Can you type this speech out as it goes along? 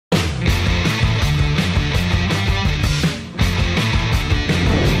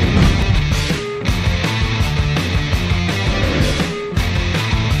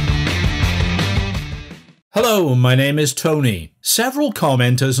Hello, my name is Tony. Several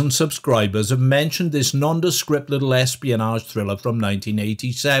commenters and subscribers have mentioned this nondescript little espionage thriller from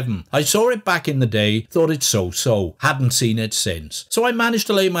 1987. I saw it back in the day, thought it so-so, hadn't seen it since. So I managed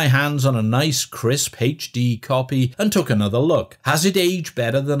to lay my hands on a nice crisp HD copy and took another look. Has it aged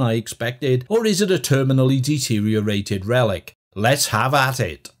better than I expected, or is it a terminally deteriorated relic? Let's have at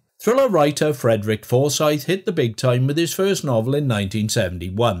it. Thriller writer Frederick Forsyth hit the big time with his first novel in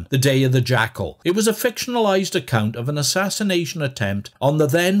 1971, The Day of the Jackal. It was a fictionalized account of an assassination attempt on the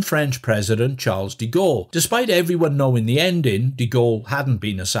then French president Charles de Gaulle. Despite everyone knowing the ending, de Gaulle hadn't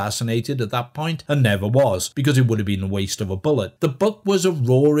been assassinated at that point and never was, because it would have been a waste of a bullet. The book was a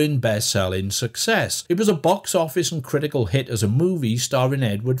roaring best-selling success. It was a box office and critical hit as a movie starring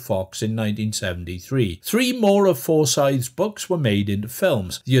Edward Fox in 1973. Three more of Forsyth's books were made into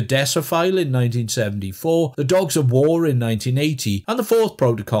films: The File in 1974, The Dogs of War in 1980, and The Fourth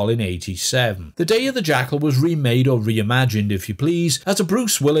Protocol in 87. The Day of the Jackal was remade, or reimagined if you please, as a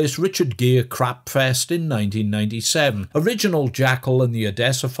Bruce Willis, Richard Gere crapfest in 1997. Original Jackal and The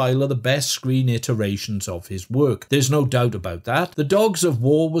File are the best screen iterations of his work. There's no doubt about that. The Dogs of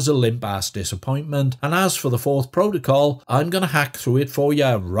War was a limp-ass disappointment, and as for The Fourth Protocol, I'm gonna hack through it for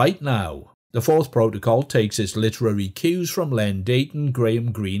ya right now. The Fourth Protocol takes its literary cues from Len Deighton,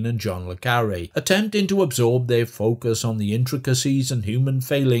 Graham Greene and John le Carre, attempting to absorb their focus on the intricacies and human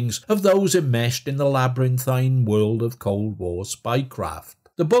failings of those enmeshed in the labyrinthine world of Cold War spycraft.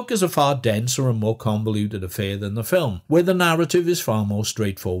 The book is a far denser and more convoluted affair than the film, where the narrative is far more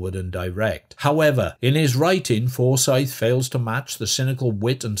straightforward and direct. However, in his writing, Forsyth fails to match the cynical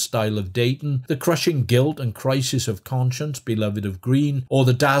wit and style of Deighton, the crushing guilt and crisis of conscience beloved of Greene, or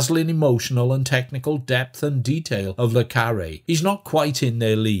the dazzling emotional and technical depth and detail of le Carre. He's not quite in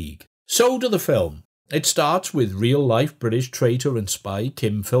their league. So to the film. It starts with real-life British traitor and spy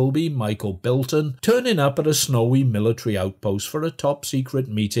Kim Philby, Michael Bilton, turning up at a snowy military outpost for a top-secret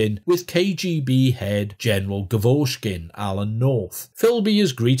meeting with KGB head General Gavoshkin, Alan North. Philby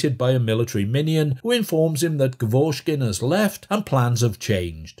is greeted by a military minion who informs him that Gavoshkin has left and plans have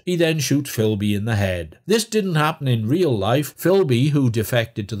changed. He then shoots Philby in the head. This didn't happen in real life. Philby, who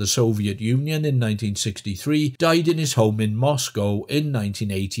defected to the Soviet Union in 1963, died in his home in Moscow in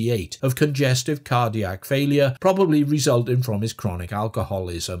 1988 of congestive cardiac failure, probably resulting from his chronic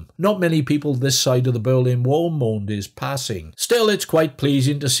alcoholism. Not many people this side of the Berlin Wall mourned his passing. Still, it's quite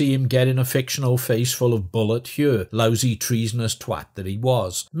pleasing to see him getting a fictional face full of bullet here, lousy treasonous twat that he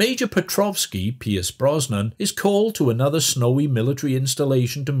was. Major Petrovsky, Pierce Brosnan, is called to another snowy military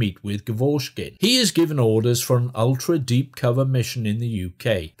installation to meet with Gavoshkin. He is given orders for an ultra-deep cover mission in the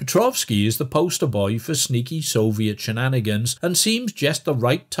UK. Petrovsky is the poster boy for sneaky Soviet shenanigans and seems just the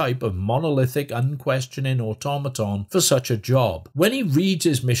right type of monolithic, unquestioning automaton for such a job. When he reads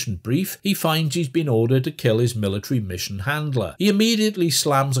his mission brief, he finds he's been ordered to kill his military mission handler. He immediately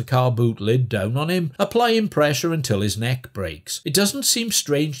slams a car boot lid down on him, applying pressure until his neck breaks. It doesn't seem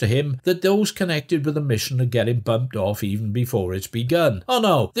strange to him that those connected with the mission are getting bumped off even before it's begun. Oh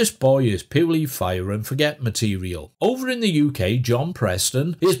no, this boy is purely fire and forget material. Over in the UK, John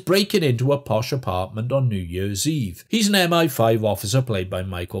Preston is breaking into a posh apartment on New Year's Eve. He's an MI5 officer played by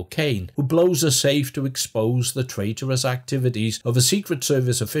Michael Caine, who blows a safe to expose the traitorous activities of a Secret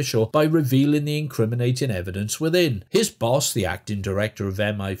Service official by revealing the incriminating evidence within. His boss, the acting director of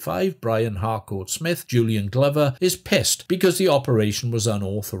MI5, Brian Harcourt Smith, Julian Glover, is pissed because the operation was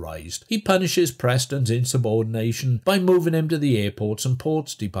unauthorized. He punishes Preston's insubordination by moving him to the Airports and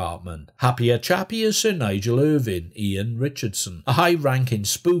Ports Department. Happier chappy is Sir Nigel Irving, Ian Richardson, a high-ranking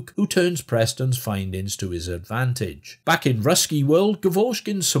spook who turns Preston's findings to his advantage. Back in Rusky World,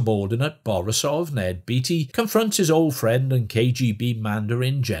 Gavoshkin's subordinate Borisov, Ned Beatty, confronts his old friend and KGB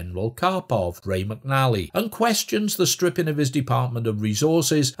Mandarin General Karpov, Ray McNally, and questions the stripping of his Department of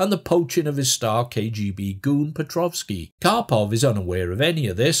Resources and the poaching of his star KGB goon Petrovsky. Karpov is unaware of any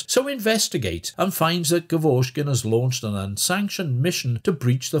of this, so investigates and finds that Gavoshkin has launched an unsanctioned mission to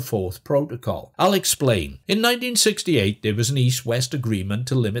breach the Fourth Protocol. I'll explain. In 1968, there was an East-West agreement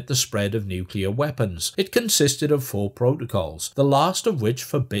to limit the spread of nuclear weapons. It consisted of 4 protocols, the last of which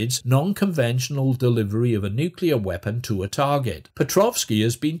forbids non-conventional delivery of a nuclear weapon to a target. Petrovsky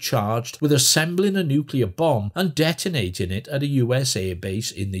has been charged with assembling a nuclear bomb and detonating it at a US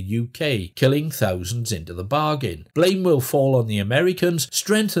airbase in the UK, killing thousands into the bargain. Blame will fall on the Americans,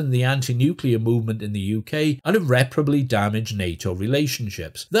 strengthen the anti-nuclear movement in the UK, and irreparably damage NATO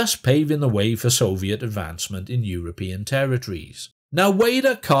relationships, thus paving the way for Soviet advancement in European territories. Now wait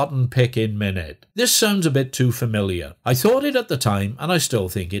a cotton picking minute. This sounds a bit too familiar. I thought it at the time and I still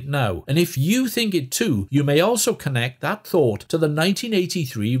think it now. And if you think it too, you may also connect that thought to the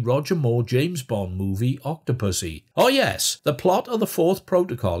 1983 Roger Moore James Bond movie Octopussy. Oh yes, the plot of the Fourth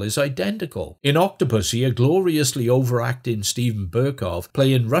Protocol is identical. In Octopussy, a gloriously overacting Steven Berkoff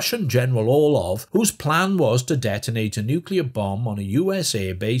playing Russian General Orlov, whose plan was to detonate a nuclear bomb on a US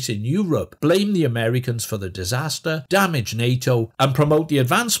airbase in Europe, blame the Americans for the disaster, damage NATO, and promote the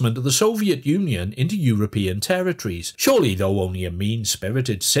advancement of the Soviet Union into European territories. Surely, though only a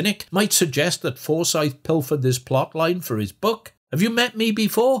mean-spirited cynic might suggest that Forsyth pilfered this plotline for his book. Have you met me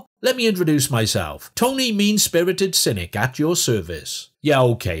before? Let me introduce myself. Tony Mean-Spirited Cynic at your service. Yeah,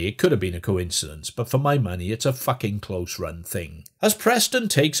 okay, it could have been a coincidence, but for my money, it's a fucking close-run thing. As Preston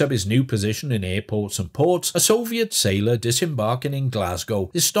takes up his new position in airports and ports, a Soviet sailor disembarking in Glasgow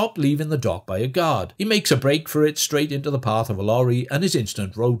is stopped leaving the dock by a guard. He makes a break for it straight into the path of a lorry and is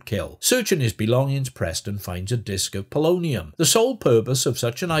instant roadkill. Searching his belongings, Preston finds a disc of polonium. The sole purpose of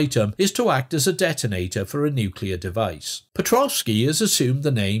such an item is to act as a detonator for a nuclear device. Petrovsky has assumed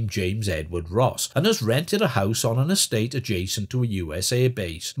the name James Edward Ross and has rented a house on an estate adjacent to a US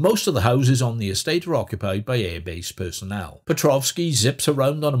airbase. Most of the houses on the estate are occupied by airbase personnel. Petrovsky zips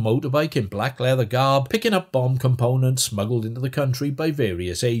around on a motorbike in black leather garb, picking up bomb components smuggled into the country by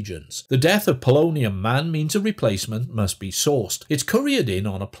various agents. The death of Polonium Man means a replacement must be sourced. It's couriered in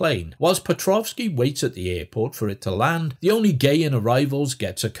on a plane. Whilst Petrovsky waits at the airport for it to land, the only gay in arrivals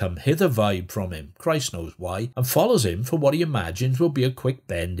gets a come hither vibe from him, Christ knows why, and follows him for what he imagines will be a quick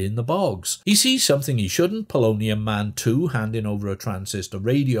bend in the bogs. He sees something he shouldn't, Polonium Man 2 handing over a transistor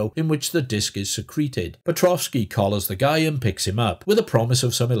radio in which the disc is secreted. Petrovsky collars the guy and picks him up, with a promise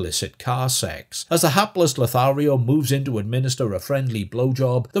of some illicit car sex. As the hapless Lothario moves in to administer a friendly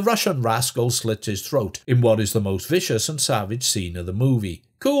blowjob, the Russian rascal slits his throat in what is the most vicious and savage scene of the movie.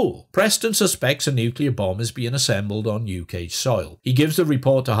 Cool. Preston suspects a nuclear bomb is being assembled on UK soil. He gives the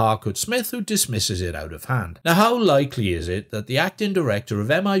report to Harcourt Smith, who dismisses it out of hand. Now, how likely is it that the acting director of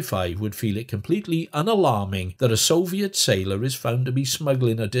MI5 would feel it completely unalarming that a Soviet sailor is found to be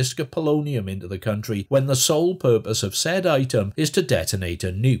smuggling a disc of polonium into the country when the sole purpose of said item is to detonate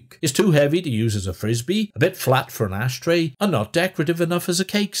a nuke? It's too heavy to use as a frisbee, a bit flat for an ashtray, and not decorative enough as a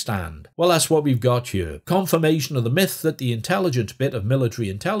cake stand. Well, that's what we've got here. Confirmation of the myth that the intelligent bit of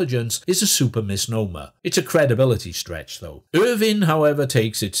military intelligence is a super misnomer. It's a credibility stretch though. Irvin, however,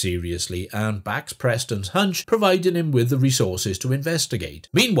 takes it seriously and backs Preston's hunch, providing him with the resources to investigate.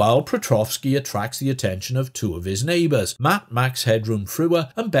 Meanwhile, Petrovsky attracts the attention of two of his neighbours, Matt Max Headroom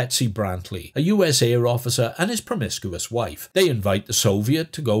Frewer and Betsy Brantley, a US Air officer and his promiscuous wife. They invite the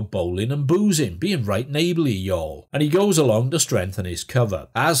Soviet to go bowling and boozing, being right neighbourly y'all, and he goes along to strengthen his cover.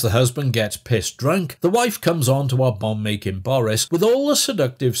 As the husband gets pissed drunk, the wife comes on to our bomb-making Boris with all the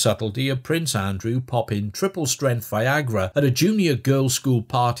seductive subtlety of Prince Andrew popping triple-strength Viagra at a junior girls' school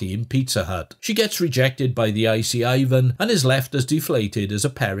party in Pizza Hut. She gets rejected by the icy Ivan and is left as deflated as a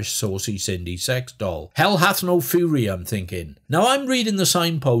perish saucy Cindy sex doll. Hell hath no fury, I'm thinking. Now I'm reading the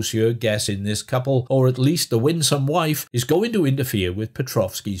signpost here, guessing this couple, or at least the winsome wife, is going to interfere with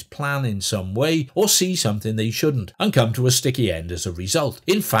Petrovsky's plan in some way, or see something they shouldn't, and come to a sticky end as a result.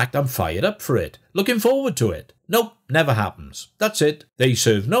 In fact, I'm fired up for it. Looking forward to it. Nope, never happens. That's it. They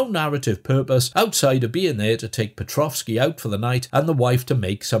serve no narrative purpose outside of being there to take Petrovsky out for the night and the wife to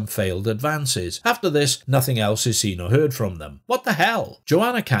make some failed advances. After this, nothing else is seen or heard from them. What the hell?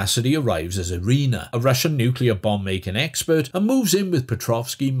 Joanna Cassidy arrives as Irina, a Russian nuclear bomb-making expert, and moves in with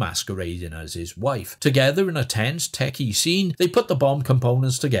Petrovsky masquerading as his wife. Together in a tense, techie scene, they put the bomb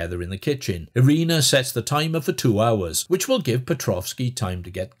components together in the kitchen. Irina sets the timer for 2 hours, which will give Petrovsky time to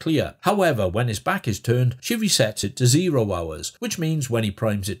get clear. However, when his back is turned, she resets it to 0 hours, which means when he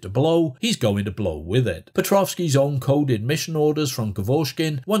primes it to blow, he's going to blow with it. Petrovsky's own coded mission orders from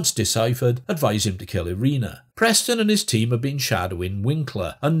Gavoshkin, once deciphered, advise him to kill Irina. Preston and his team have been shadowing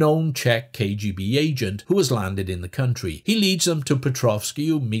Winkler, a known Czech KGB agent who has landed in the country. He leads them to Petrovsky,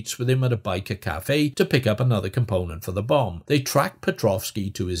 who meets with him at a biker cafe to pick up another component for the bomb. They track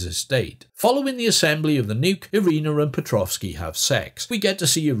Petrovsky to his estate. Following the assembly of the nuke, Irina and Petrovsky have sex. We get to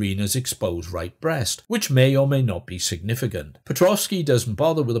see Irina's exposed right breast, which may or may not be significant. Petrovsky doesn't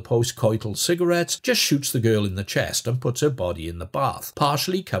bother with the post-coital cigarettes, just shoots the girl in the chest and puts her body in the bath,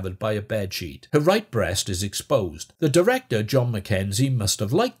 partially covered by a bedsheet. Her right breast is exposed. The director, John Mackenzie, must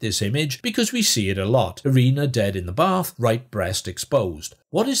have liked this image because we see it a lot. Irina dead in the bath, right breast exposed.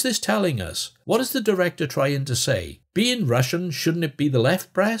 What is this telling us? What is the director trying to say? Being Russian, shouldn't it be the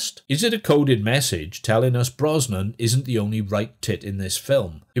left breast? Is it a coded message telling us Brosnan isn't the only right tit in this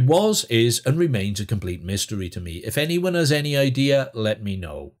film? It was, is and remains a complete mystery to me. If anyone has any idea, let me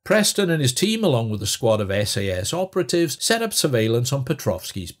know. Preston and his team, along with a squad of SAS operatives, set up surveillance on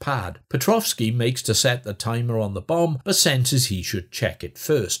Petrovsky's pad. Petrovsky makes to set the timer on the bomb, but senses he should check it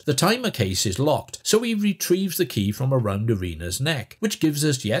first. The timer case is locked, so he retrieves the key from around Irina's neck, which gives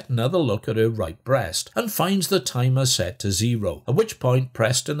us yet another look at her right breast, and finds the timer set to 0, at which point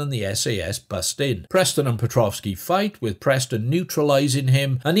Preston and the SAS bust in. Preston and Petrovsky fight, with Preston neutralizing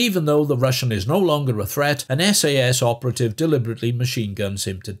him, and even though the Russian is no longer a threat, an SAS operative deliberately machine guns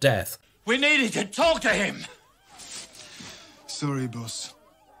him to death. We needed to talk to him! Sorry, boss.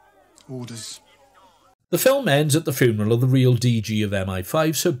 Orders. The film ends at the funeral of the real DG of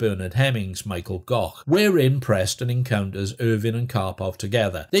MI5, Sir Bernard Hemmings, Michael Goch, wherein Preston encounters Irvin and Karpov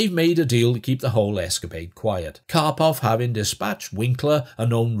together. They've made a deal to keep the whole escapade quiet, Karpov having dispatched Winkler, a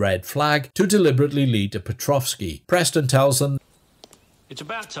known red flag, to deliberately lead to Petrovsky. Preston tells them, "It's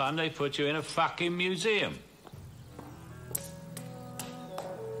about time they put you in a fucking museum."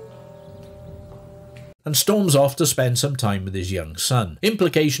 and storms off to spend some time with his young son,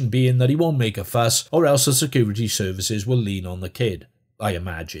 implication being that he won't make a fuss or else the security services will lean on the kid, I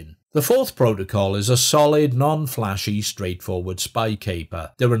imagine. The fourth protocol is a solid, non-flashy, straightforward spy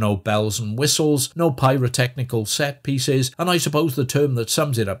caper. There are no bells and whistles, no pyrotechnical set pieces, and I suppose the term that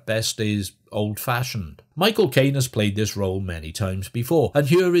sums it up best is old-fashioned. Michael Caine has played this role many times before, and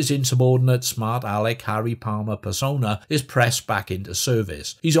here his insubordinate, smart Alec Harry Palmer persona is pressed back into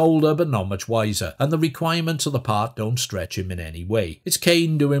service. He's older but not much wiser, and the requirements of the part don't stretch him in any way. It's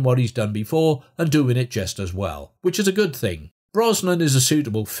Caine doing what he's done before, and doing it just as well, which is a good thing. Brosnan is a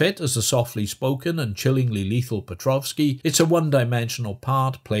suitable fit as the softly spoken and chillingly lethal Petrovsky. It's a one-dimensional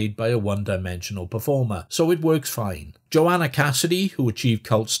part played by a one-dimensional performer, so it works fine. Joanna Cassidy, who achieved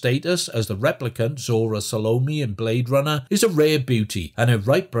cult status as the replicant Zora Salome in Blade Runner, is a rare beauty, and her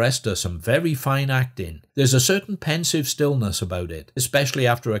right breast does some very fine acting. There's a certain pensive stillness about it, especially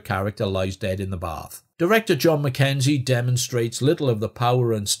after a character lies dead in the bath. Director John Mackenzie demonstrates little of the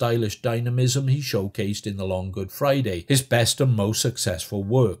power and stylish dynamism he showcased in The Long Good Friday, his best and most successful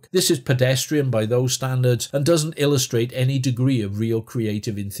work. This is pedestrian by those standards and doesn't illustrate any degree of real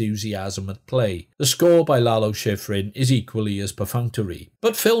creative enthusiasm at play. The score by Lalo Schifrin is equally as perfunctory.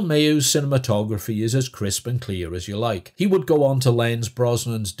 But Phil Mayhew's cinematography is as crisp and clear as you like. He would go on to lens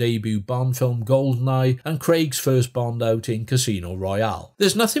Brosnan's debut Bond film Goldeneye and Craig's first Bond outing Casino Royale.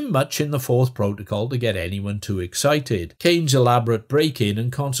 There's nothing much in the fourth protocol to get anyone too excited. Caine's elaborate break-in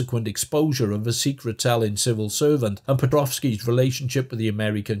and consequent exposure of a secret-telling civil servant and Petrovsky's relationship with the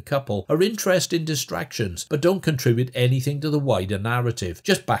American couple are interesting distractions, but don't contribute anything to the wider narrative,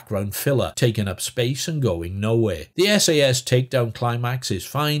 just background filler, taking up space and going nowhere. The SAS takedown climax is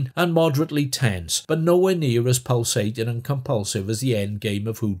fine and moderately tense, but nowhere near as pulsating and compulsive as the endgame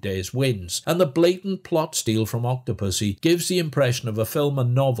of Who Dares Wins, and the blatant plot steal from Octopussy gives the impression of a film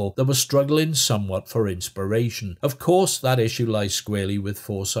and novel that was struggling somewhat for inspiration. Of course, that issue lies squarely with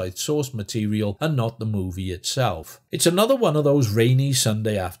Forsyth's source material and not the movie itself. It's another one of those rainy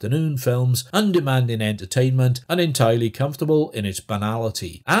Sunday afternoon films, undemanding entertainment and entirely comfortable in its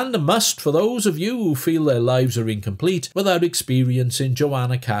banality, and a must for those of you who feel their lives are incomplete without experiencing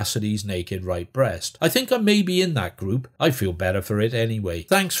Joanna Cassidy's naked right breast. I think I may be in that group. I feel better for it anyway.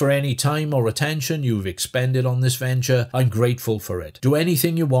 Thanks for any time or attention you've expended on this venture. I'm grateful for it. Do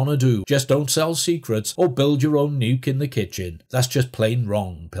anything you want to do. Just don't sell secrets or build your own nuke in the kitchen. That's just plain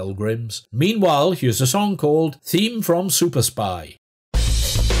wrong, pilgrims. Meanwhile, here's a song called Theme from Super Spy.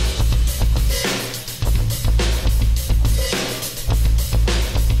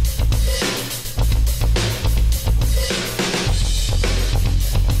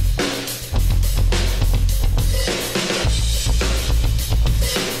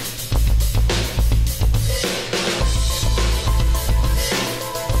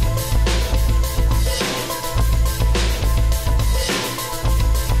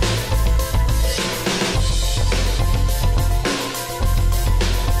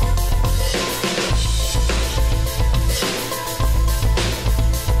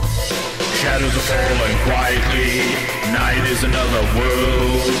 Shadows are falling quietly, night is another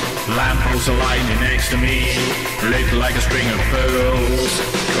world. Lampposts are lighting next to me, lit like a string of pearls.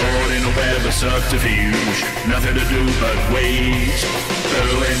 Caught in a web of subterfuge, nothing to do but wait.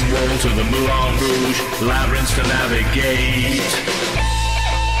 Berlin Wall to the Moulin Rouge, labyrinths to navigate.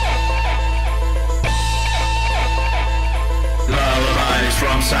 Lullabies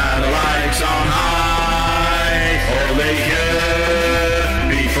from satellites on high, all they hear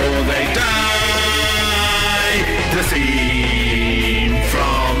before they die. The theme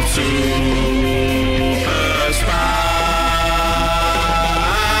from Super Spy.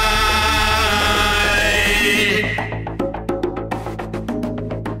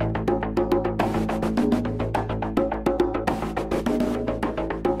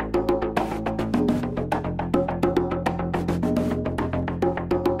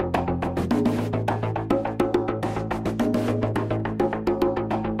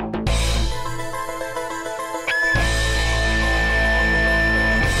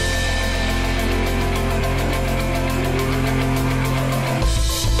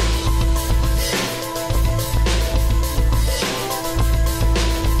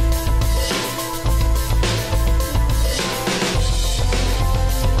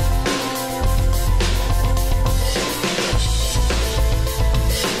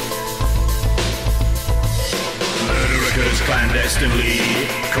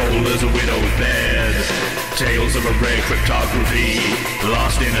 cold as a widow's bed. Tales of a rare cryptography,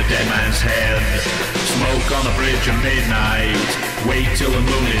 lost in a dead man's head. Smoke on the bridge at midnight, wait till the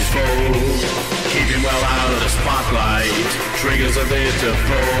moon is full. Keeping well out of the spotlight, triggers are there to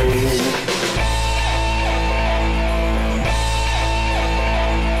pull.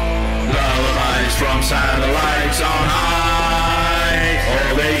 Lullabies from satellites on high,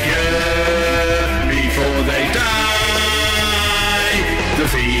 all they hear before they die. The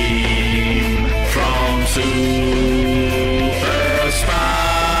theme from Super Spy.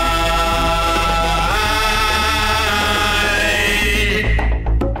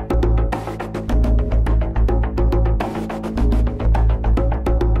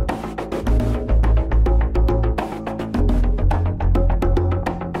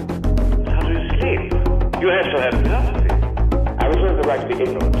 You have to have philosophy. I reserve the right to be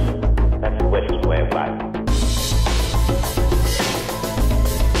ignorant. That's the Western way of life.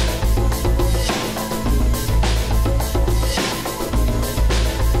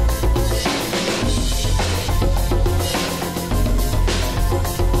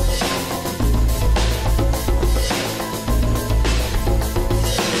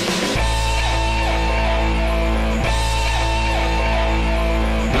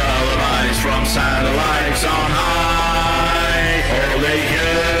 From satellites on high, all they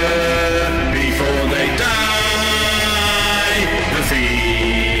hear before they die. The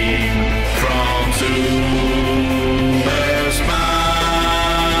theme from Super Spy.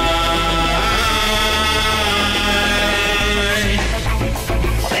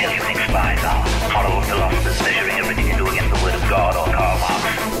 What the hell do you think spies are? Hollow philosophers measuring everything you do against the word of God or Karl Marx.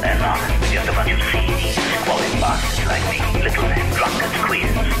 They're not. Just a bunch of CDs, squalid bastards like me, little men, drunkards,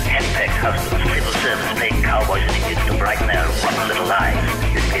 queers, henpecked husbands, civil servants playing cowboys and Indians to brighten their rotten little lives.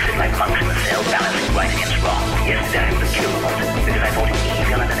 They sit like monks in a cell, balancing right against wrong. Yesterday I would have killed Moses because I thought him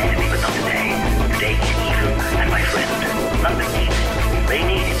evil and an enemy, but not today. Today he's evil and my friend. London needs him. They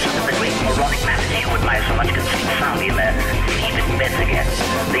need him so that the great moronic masses you admire so much can sleep soundly in their sleeping beds again.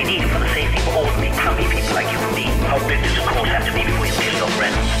 They need him for the safety of ordinary, crummy people like you and me. How big does a course have to be before you kill your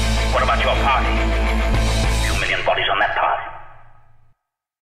friends? What about your party?